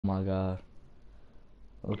my god.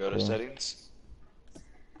 Go to Okay. settings.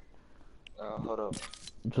 Hold up.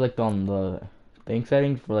 Just like on the thing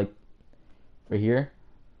settings for like for here,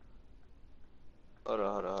 Hold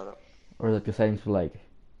up. or like the settings for like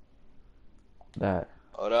that.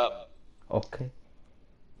 Hold up. Okay.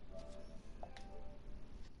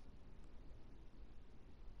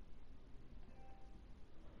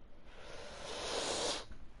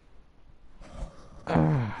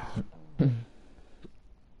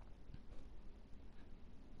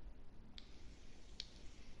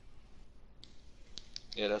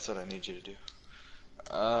 Yeah, that's what I need you to do.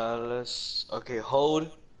 Okay,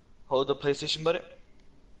 hold the PlayStation button.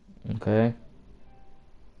 Okay.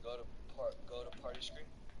 Go to party screen.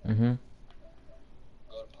 Mhm.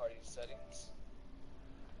 Go to party settings.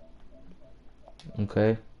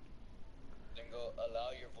 Okay. Then go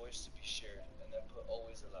allow your voice to be shared, and then put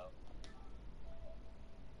always allow.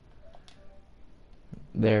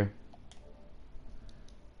 There.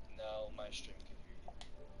 Now my stream can hear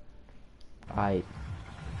you. I.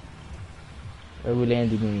 Where we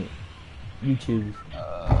landing in YouTube?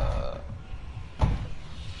 I'll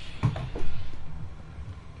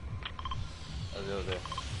go there.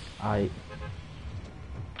 I.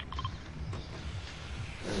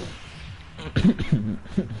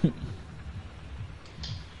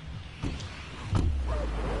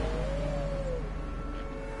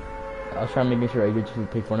 I was trying to make sure I get you to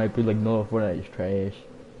play Fortnite, but like, no, Fortnite is trash.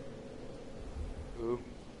 Who?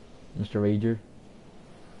 Mr. Rager.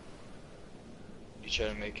 You try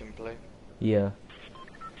to make him play? Yeah.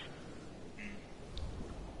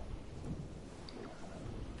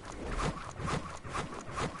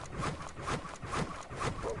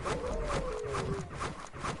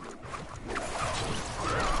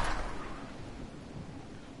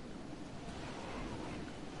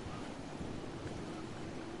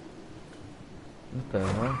 What the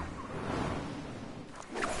hell?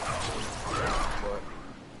 What?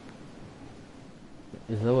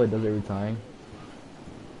 Is that what it does every time?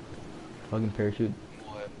 Fucking parachute.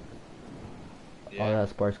 What? All Yeah. that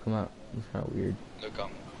sparks come out. It's kind of weird. Look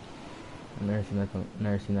I've never seen that.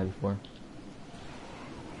 Never seen that before.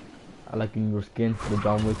 I like your skin, the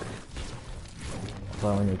John Wick.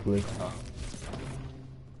 Fly on your click.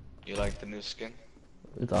 You like the new skin?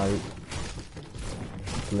 It's alright.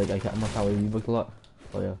 Like I must have V-Bucks a lot.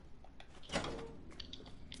 Oh yeah.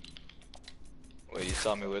 Wait, you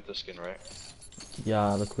saw me with the skin, right?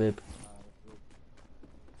 Yeah, the clip.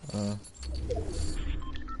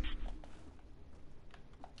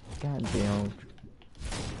 God damn.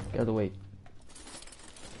 Get out of the way.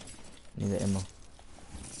 Need the ammo.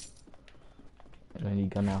 And I need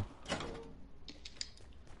gun now.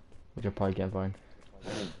 Which I probably can't find.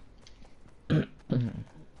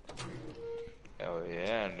 Oh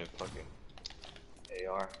yeah, new fucking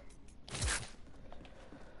AR.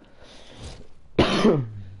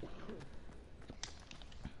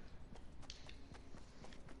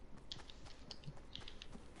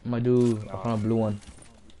 My dude, I No, found a blue one.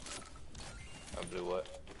 I blew what?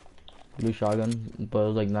 Blue shotgun, but it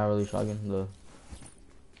was like not really shotgun.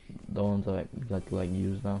 The ones that you got to like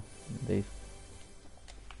use now. Days.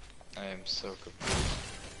 I am so confused.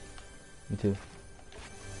 Me too.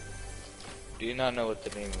 Do you not know what the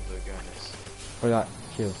name of the gun is? Forgot.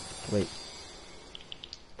 Chill. Wait.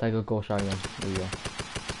 Tiger Gold shotgun. There you go.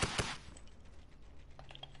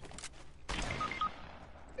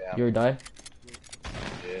 Yeah. You already died?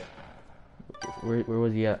 Yeah. Where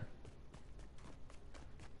was he at?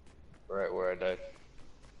 Right where I died.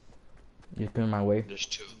 You just been in my way. There's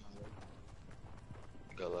two.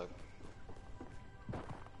 Good luck.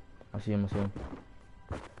 I see him.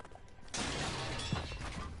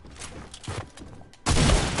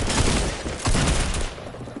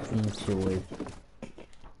 Chill, wait.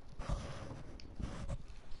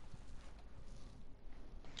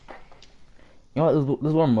 You know what?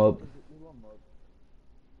 Let's warm up.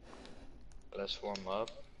 Let's warm up.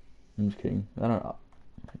 I'm just kidding. I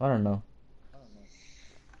don't know.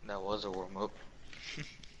 That was a warm up.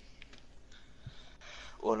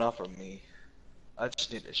 Well, not for me. I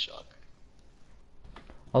just need a shock.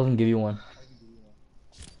 I was gonna give you one.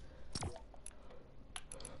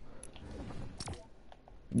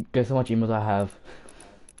 Guess how much emails I have?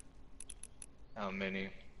 How many?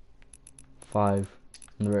 5.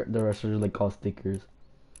 And the rest are like all stickers.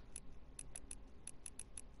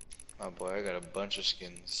 Oh boy, I got a bunch of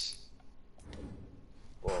skins.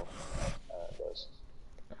 Whoa. Those.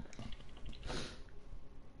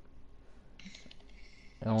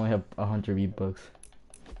 I only have 100 V-Bucks.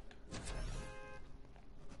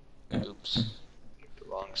 Oops. The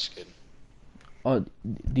wrong skin. Oh,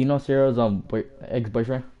 do you know Sarah's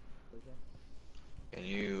ex-boyfriend?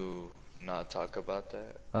 not talk about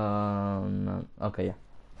that? Okay, yeah.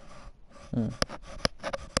 Hmm.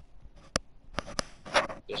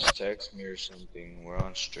 Just text me or something. We're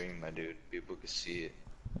on stream, my dude. People can see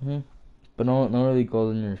it. But no really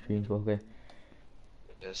goes in your streams, but okay.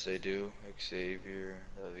 Yes, they do. Xavier,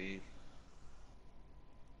 David.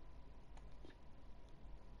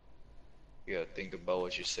 You gotta think about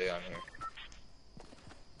what you say on here.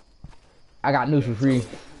 I got news for free.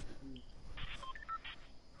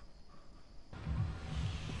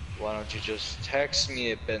 Why don't you just text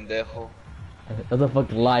me, pendejo? That's a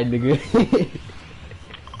fucking lie, nigga.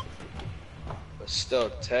 But still,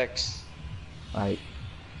 text. Alright.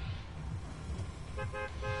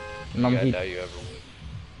 I doubt you ever would.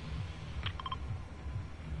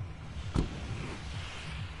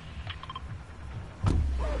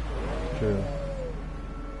 True.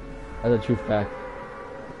 That's a true fact.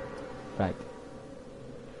 Fact.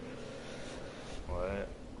 What?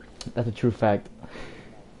 That's a true fact.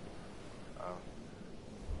 Oh.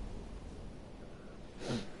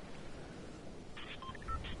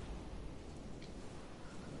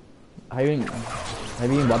 Have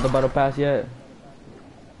you even bought the battle pass yet?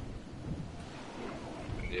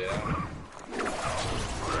 Yeah.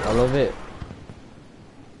 I love it.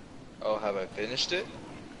 Oh, have I finished it?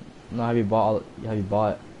 No, have you bought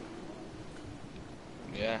it?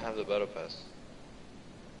 Yeah, I have the battle pass.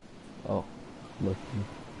 Oh, look.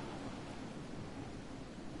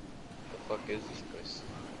 The fuck is this place?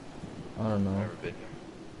 I don't know. Never been here.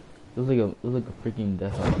 It was like a freaking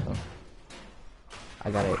death house. So. I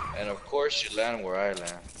got it. And of course you land where I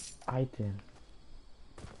land. I did.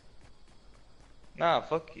 Nah,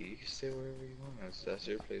 fuck you. You can stay wherever you want. That's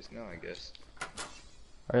your place now, I guess.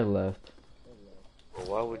 I left. But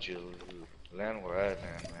why would you land where I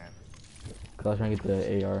land, man? Cause I was trying to get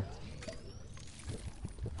the AR.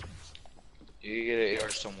 You can get an AR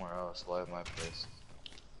somewhere else. Why my place?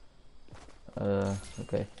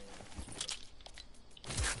 Okay.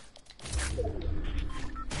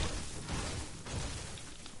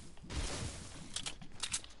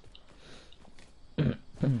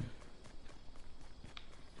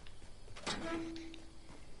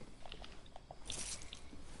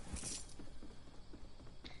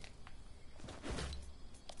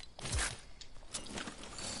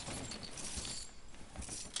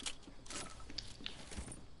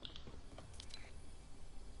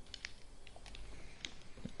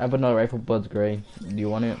 I have another rifle, but it's gray. Do you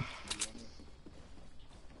want it?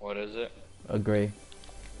 What is it? A gray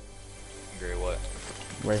Gray what?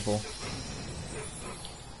 rifle.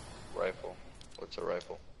 Rifle. What's a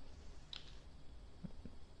rifle?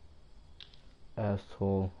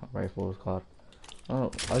 Asshole rifle is called.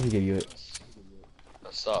 Oh, I'll just give you it.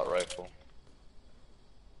 Assault rifle.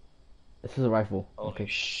 This is a rifle. Holy Okay.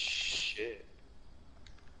 shit.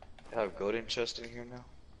 They have golden chest in here now?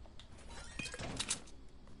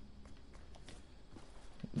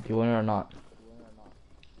 Do you want it or not?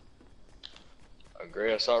 A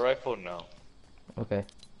gray assault rifle? No. Okay.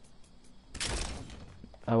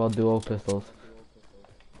 How about dual pistols?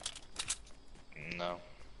 No.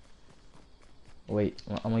 Wait,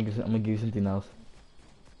 I'm gonna give you something else.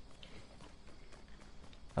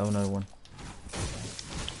 I have another one.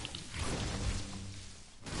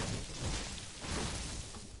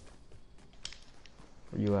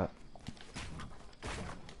 Where you at?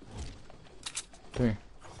 Come here.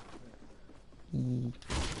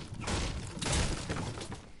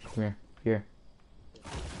 Come here. Here.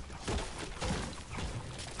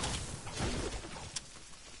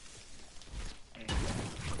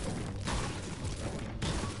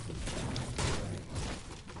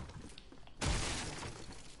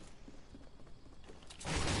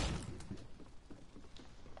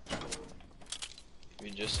 You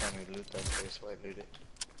just saw me loot that place, why loot it?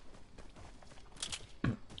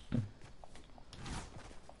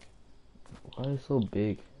 Why is it so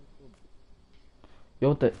big? Yo,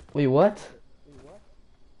 what the? Wait, what?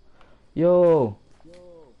 Yo!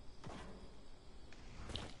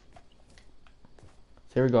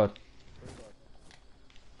 Sabergod,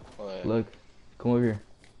 What? look. Come over here.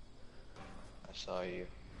 I saw you.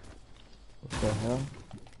 What the hell?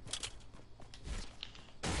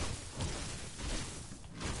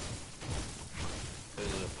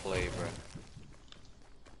 This is a play, bro.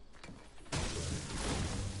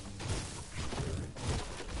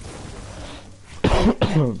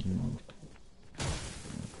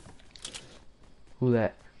 Who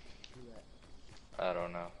that? I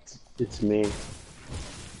don't know. It's me.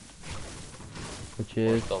 Which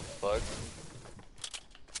is? What the fuck?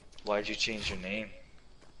 Why'd you change your name?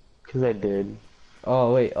 Cause I did.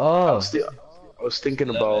 Oh wait. I Oh. was thinking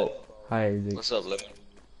Lemon. about. Hi, Isaac. What's up, Lemon?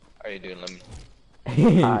 How you doing,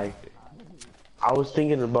 Lemon? Hi. I was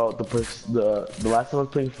thinking about the last time I was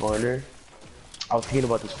playing Fortnite. I was thinking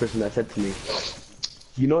about this person that said to me,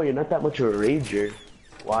 "You know, you're not that much of a rager.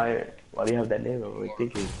 Why do you have that name?" I'm like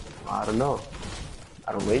thinking, I don't know.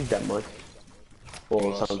 I don't rage that much.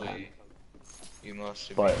 Well, sometimes. You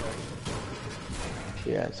mostly But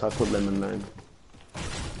be. yeah, so I put Lemon Man.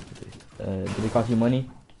 Did it cost you money?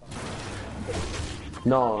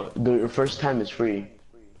 No, the first time is free.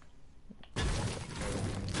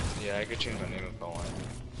 Yeah, I could change my name if I want.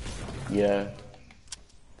 Yeah.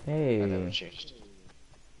 I never Hey, changed.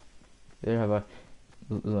 there have I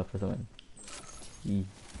left for something. You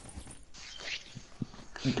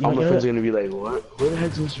All know, my you know friends that? are gonna be like, "What? Where the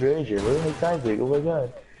heck's this rager? Where the heck's Isaac? Oh my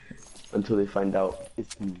god!" Until they find out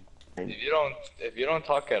it's me. And If you don't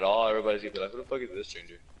talk at all, everybody's gonna be like, who the fuck is this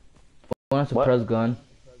stranger? Want to suppress what? gun?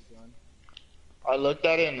 I looked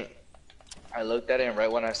at it and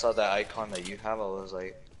right when I saw that icon that you have, I was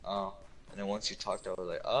like, oh. And then once you talked, I was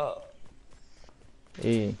like, oh.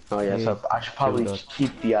 Hey, Oh yeah, hey, so I should server probably god,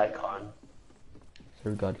 keep the icon.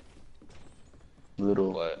 server god.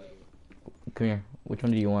 Little. What? Come here. Which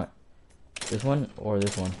one do you want? This one or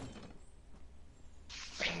this one?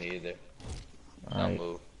 Neither. Now Alright.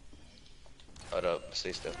 move. Hold up.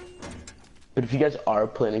 Stay still. But if you guys are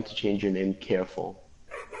planning to change your name, careful.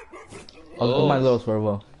 I'll go my little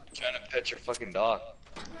server. Trying to pet your fucking dog.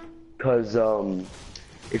 Cause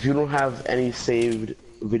if you don't have any saved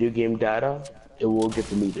video game data, it will get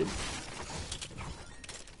deleted.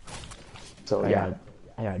 So yeah,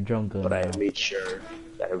 I got drunk gun but I now. made sure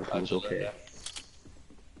that everything How'd was you learn okay. that?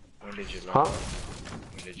 When did you learn Huh? that?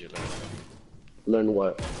 When did you learn Learn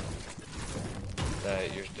what?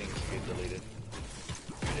 that your things get deleted?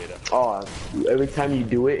 Your data. Oh, every time you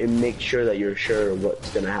do it, it makes sure that you're sure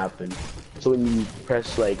what's gonna happen. So when you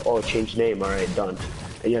press like, oh, change name, alright, done.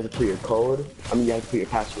 And you have to put your code, you have to put your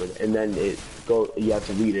password, and then you have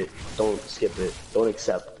to read it. Don't skip it. Don't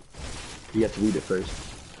accept. You have to read it first.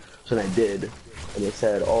 So then I did, and it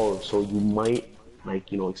said, oh, so you might,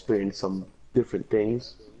 like, experience some different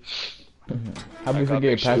things. How do I you got forget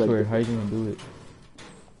your big shit. password? How you gonna do it?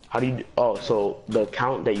 How do you, oh, so the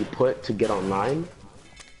account that you put to get online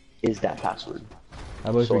is that password.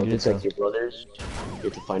 How about if you So if forget it it's like though? your brother's, you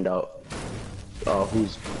have to find out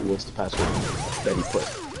what's the password that he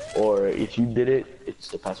put. Or if you did it, it's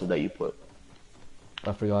the password that you put,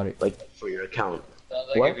 I forgot it. like for your account. Sounds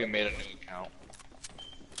like What? if you made a new account.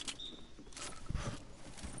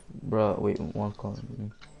 Bruh, wait, one call.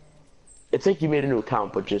 It's like you made a new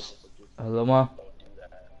account, but just Hello, ma.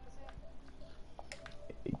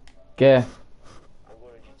 ¿Qué?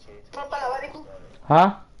 Ropa a lavar, hijo.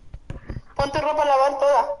 ¿Ah? Pon tu ropa a lavar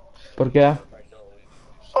toda. ¿Por qué?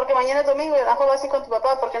 Porque mañana es domingo y a lo mejor vas a ir con tu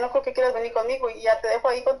papá, porque no creo que quieras venir conmigo y ya te dejo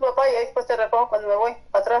ahí con tu papá y ahí después te recojo cuando me voy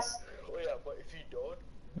para atrás.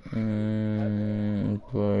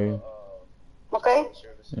 Okay. ¿Ok?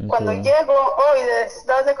 Cuando llego, oh, y les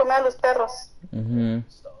das de comer a los perros. Mhm.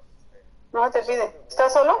 No te pide.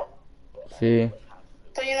 ¿Estás solo? Sí.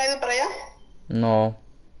 ¿Tú ya no has ido para allá? No.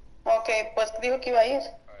 Ok, pues dijo que iba a ir.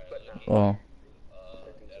 Oh.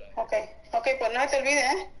 Ok, pues no te olvides,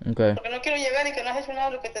 ¿eh? Okay. Porque no quiero llegar y que no has hecho nada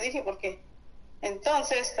de lo que te dije, porque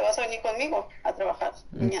entonces te vas a venir conmigo a trabajar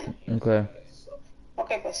mañana. Okay.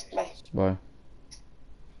 Ok, pues, bye. Bye.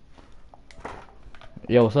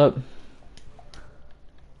 Yo, what's up? You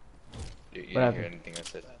What didn't hear happened? anything I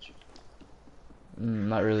said.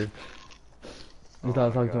 Not really. Just I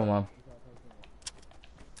was talking to my mom.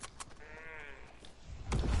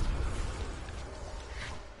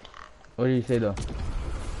 What did you say though?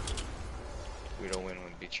 We don't win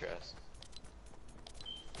when beat your ass.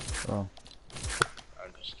 Oh.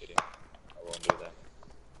 I'm just kidding. I won't do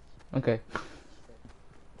that. Okay.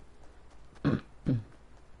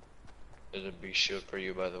 There's a big shield for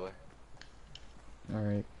you, by the way.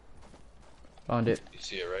 Alright. Found it. You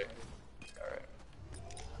see it, right? Alright.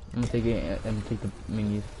 I'm gonna take it and take the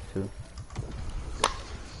minis too.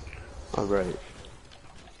 alright.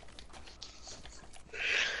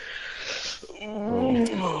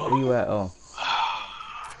 Where you at? Oh.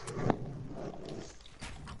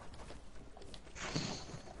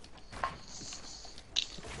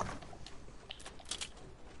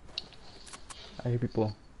 I hear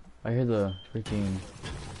people. I hear the freaking.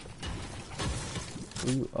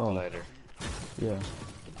 Ooh, oh, Lighter. yeah.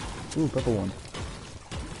 Ooh, purple one.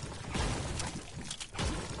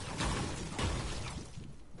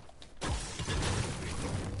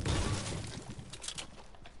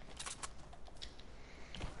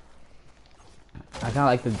 I kinda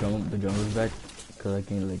like the jungle's back, cause I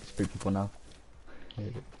can like spray people now.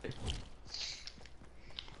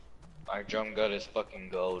 My drum gun is fucking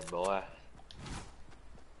gold, boy.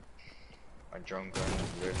 My drum gun is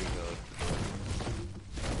really gold.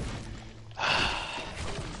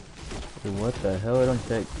 Dude, what the hell? I don't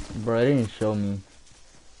check. Bro, it didn't show me.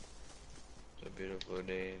 It's a beautiful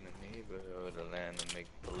day in the neighborhood, a land of make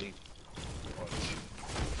believe.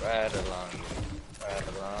 Ride along, ride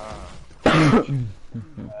along,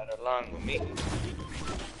 ride along with me.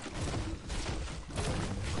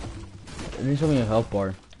 It didn't show me a health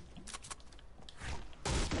bar.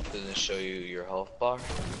 Does it show you your health bar?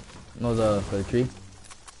 No, the tree.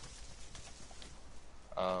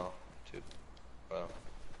 Oh, too. Well,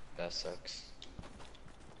 that sucks.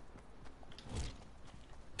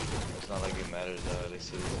 It's not like it matters though, at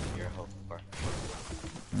least it's in your health bar.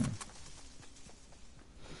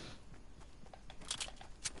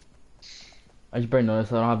 I just barely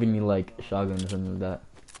noticed I don't have any like shotguns or something like that.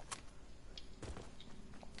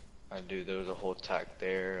 I do, there was a whole tack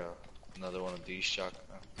there, another one of these shotguns.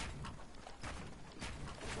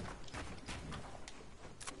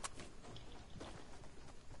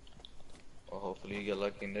 Well, hopefully you get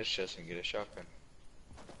lucky in this chest and get a shotgun.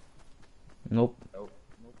 Nope. Nope.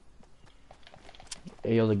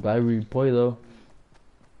 Hey, yo, the glider redeploy though.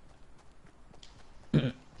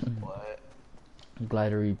 What?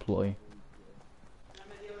 Glider redeploy.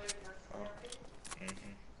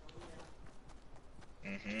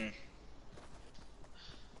 Mm-hmm.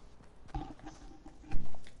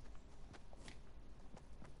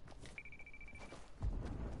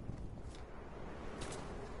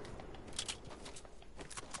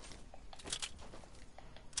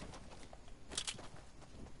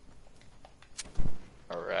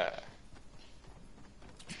 Alright.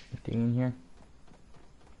 Anything in here?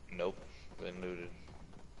 Nope. Been looted.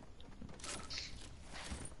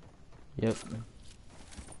 Yep.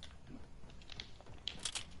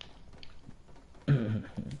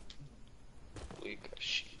 We got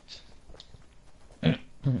shit.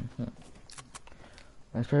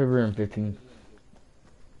 Let's try room 15.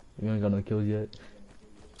 We ain't got no kills yet.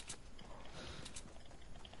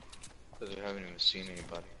 Because we haven't even seen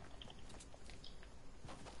anybody.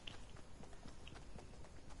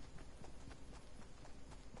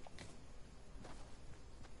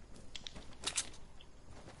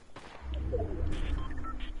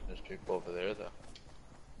 There's people over there though.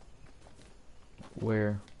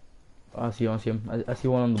 Where? Oh, I see him. I see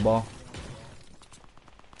one on the ball.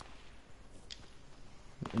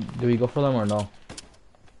 Do we go for them or no?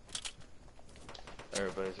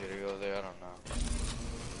 Everybody's gonna go there, I don't know.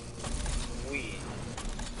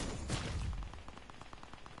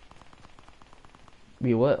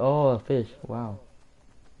 Wait, what? Oh, a fish. Wow.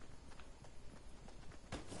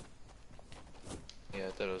 Yeah,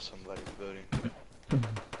 I thought it was somebody building.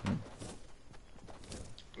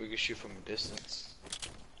 We can shoot from a distance.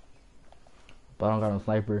 But I don't got no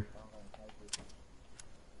sniper.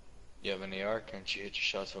 You have an AR? Can't you hit your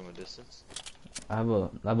shots from a distance? I have a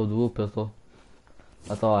dual pistol.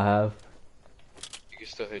 That's all I have. You can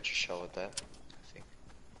still hit your shot with that, I think.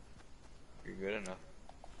 You're good enough.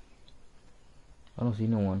 I don't see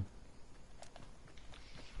no one.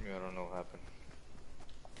 Yeah, I don't know what happened.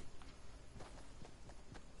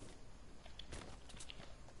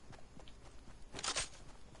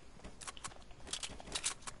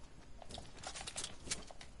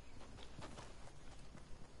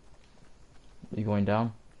 You going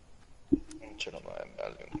down? I'm turning on my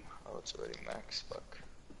volume. Oh, it's already max, fuck.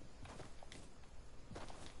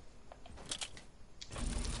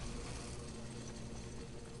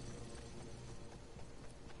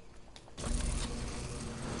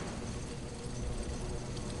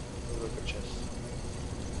 Look at chest.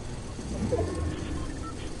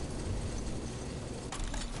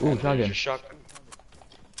 Ooh, And there's shotgun. your shotgun.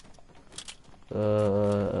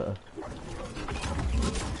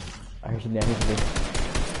 I hear something.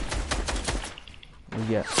 What do you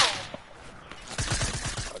get?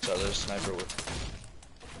 Watch out, there's a sniper with.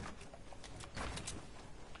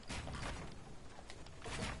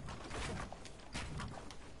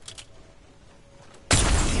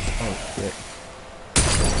 Oh shit.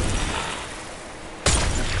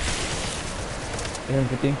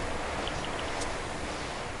 850.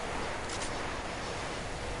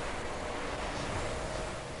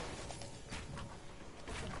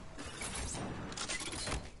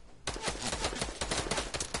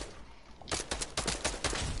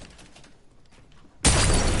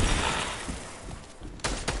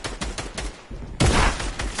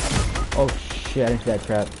 Oh shit, I didn't see that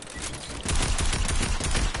trap.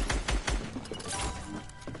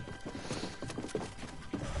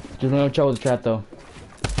 Just no trouble with the trap though.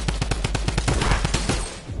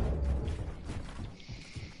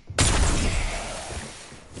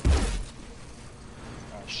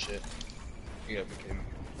 gotta be kidding me.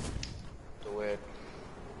 Do it.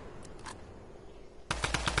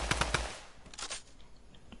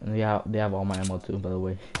 And they have all my ammo too, by the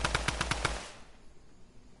way.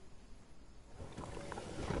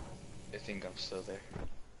 I think I'm still there.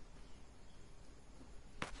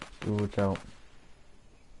 Ooh, watch out.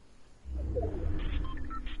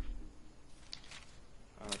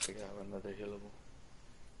 I don't think I have another healable.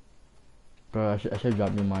 Bro, I should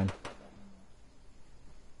drop you mine.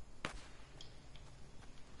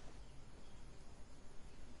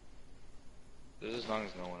 Just as long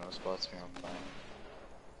as no one else spots me, I'm fine.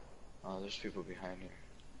 Oh, there's people behind here.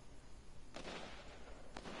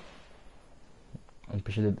 I'm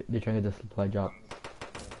pretty sure they're trying to get the supply drop.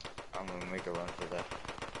 I'm gonna make a run for that.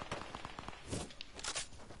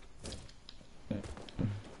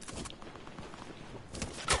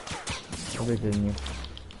 How big is you?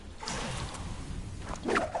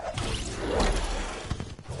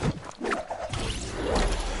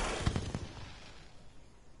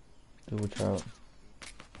 Dude, watch out.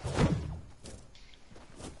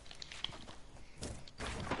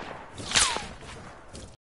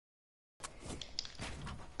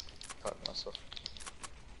 Caught myself.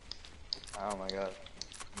 Oh my god.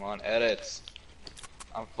 Come on, edits.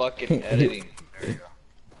 I'm fucking editing. There you go.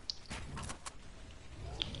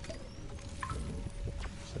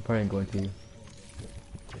 They're probably going to you.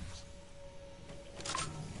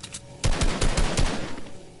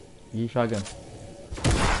 You shotgun.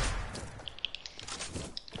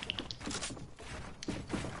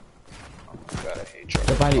 God, I hate you.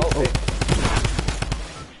 They're behind you. Oh, Oh.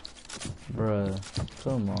 Bruh,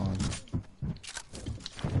 come on.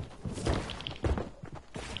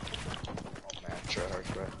 Oh man, try hard,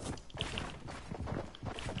 bro.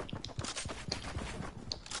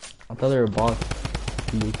 I thought they were bots.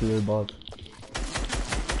 You two were bots.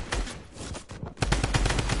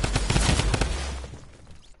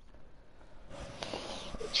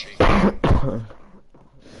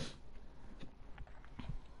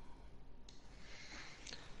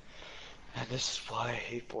 And this is why I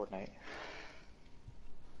hate Fortnite.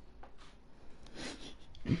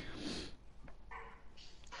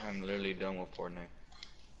 I'm literally done with Fortnite.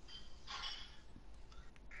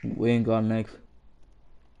 We ain't gone next.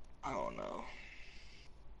 I don't know.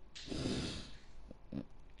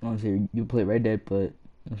 Honestly, you played Red Dead, but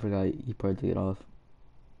I forgot you probably took it off.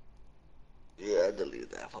 Yeah, I deleted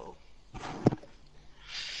that phone.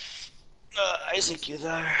 Isaac, you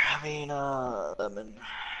there? I mean, Lemon.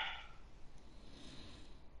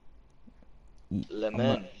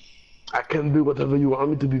 Lemon. I can do whatever you want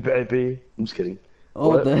me to be, baby. I'm just kidding. Oh,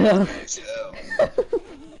 what the hell?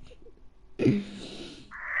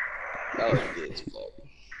 That was gay as fuck.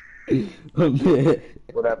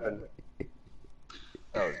 What happened?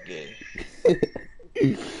 That was gay.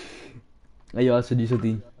 Hey, yo, I said do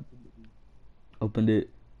something. Opened it.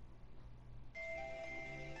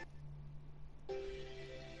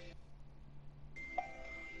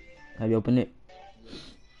 Have you opened it?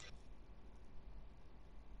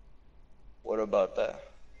 What about that?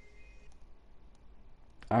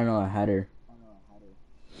 I don't know, I had her.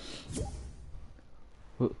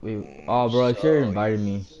 Wait, oh, bro, I should have invited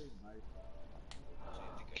me.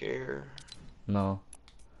 Care? No.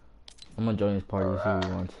 I'm gonna join his party, see what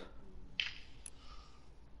he wants.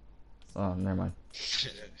 Oh, never mind.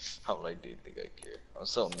 I'm like, do you think I care? I'm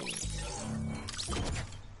so mean.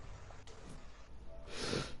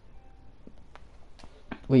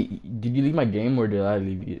 Wait, did you leave my game or did I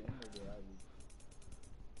leave it?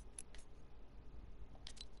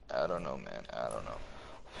 I don't know, man. I don't know.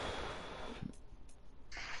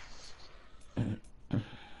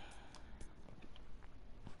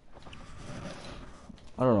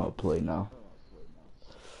 I don't know how to play now.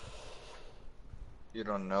 You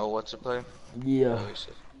don't know what to play? Yeah. Oh,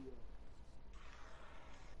 shit.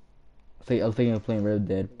 I was thinking of playing Red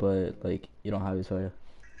Dead, but like you don't have it, so yeah.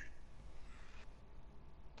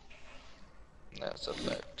 That's a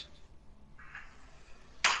fact.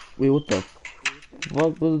 Wait, what the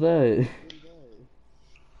fuck was that?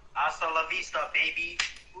 Hasta la vista, baby.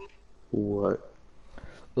 What?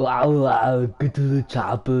 Wow, wow, get to the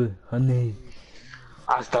chopper, honey.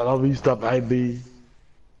 Hasta la vista, baby.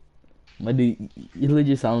 My dude, you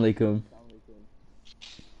legit sound like him.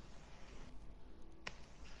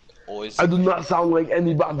 Always. I do not sound like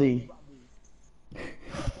anybody.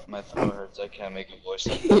 My throat hurts. I can't make a voice.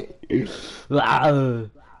 Wow,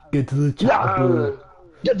 get to the chopper.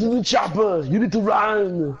 Get to the chopper. You need to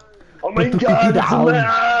run. Oh my Put the god, cookie it's a down.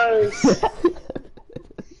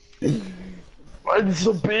 mess. Why is it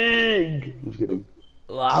so big? I'm just kidding.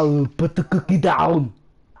 Wow, put the cookie down.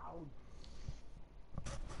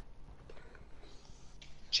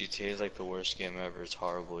 GTA is like the worst game ever. It's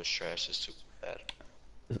horrible. It's trash. It's super bad.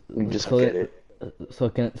 You just So get it.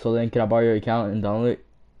 so then can I borrow your account and download it?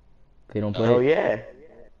 They don't play Hell it. yeah.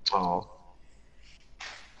 Oh.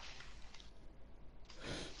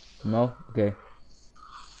 No. Okay.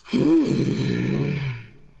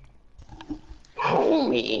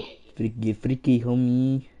 Homie. Freaky,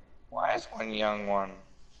 homie. Why is one young one?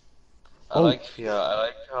 Oh. I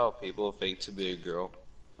like how people fake to be a girl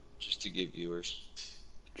just to get viewers.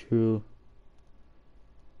 True.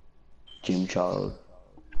 Jim Child.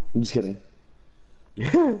 I'm just kidding.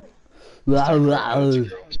 Wow, Start wow. calling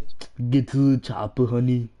girls. Get to the chopper,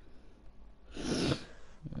 honey.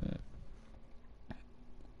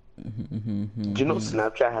 Do you know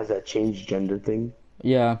Snapchat has that change gender thing?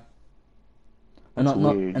 Yeah. And That's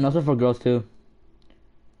weird. and also for girls too.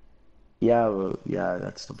 Yeah, well, yeah,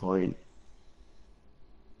 that's the point.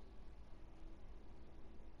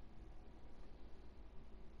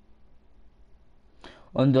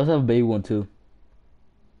 Oh, and they also have a baby one too.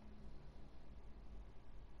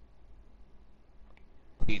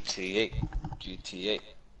 GTA. GTA.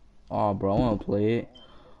 Oh, bro, I wanna play it.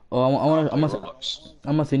 Oh, I wanna, Play Roblox.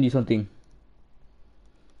 I'm gonna send you something.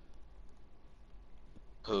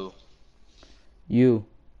 Who? You,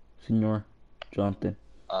 Senor Jonathan.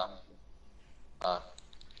 Uh. Uh.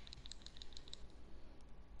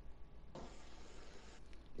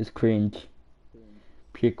 It's cringe.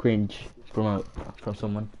 Pure cringe from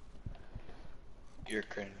someone. You're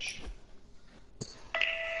cringe.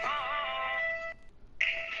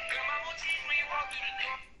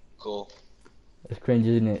 Cool. It's cringe,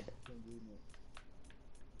 isn't it?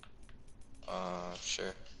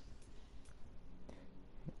 Sure.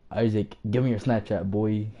 Isaac, give me your Snapchat,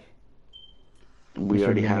 boy. We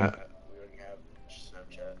already have.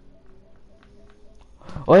 Snapchat.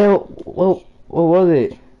 Oh yeah, what was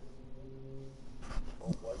it?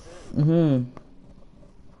 What was it?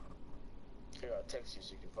 Here, I'll text you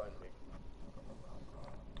so you can find me.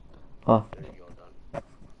 Oh, There you go,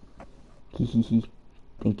 done. hee.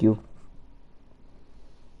 Thank you.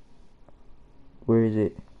 Where is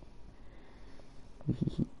it?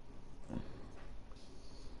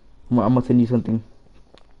 I'm gonna send you something.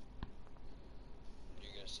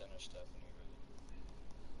 You're gonna send her stuff when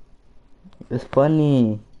you're ready. It's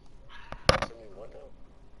funny. Send me what now?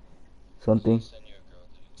 Something. Send you a girl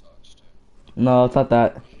that he talks to. No, it's not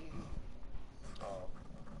that. Oh.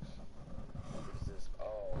 What is this?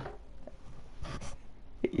 Oh.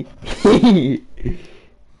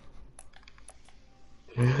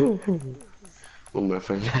 Well, my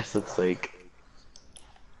friend, that looks like.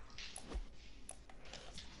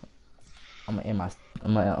 I'm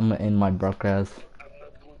gonna end my broadcast.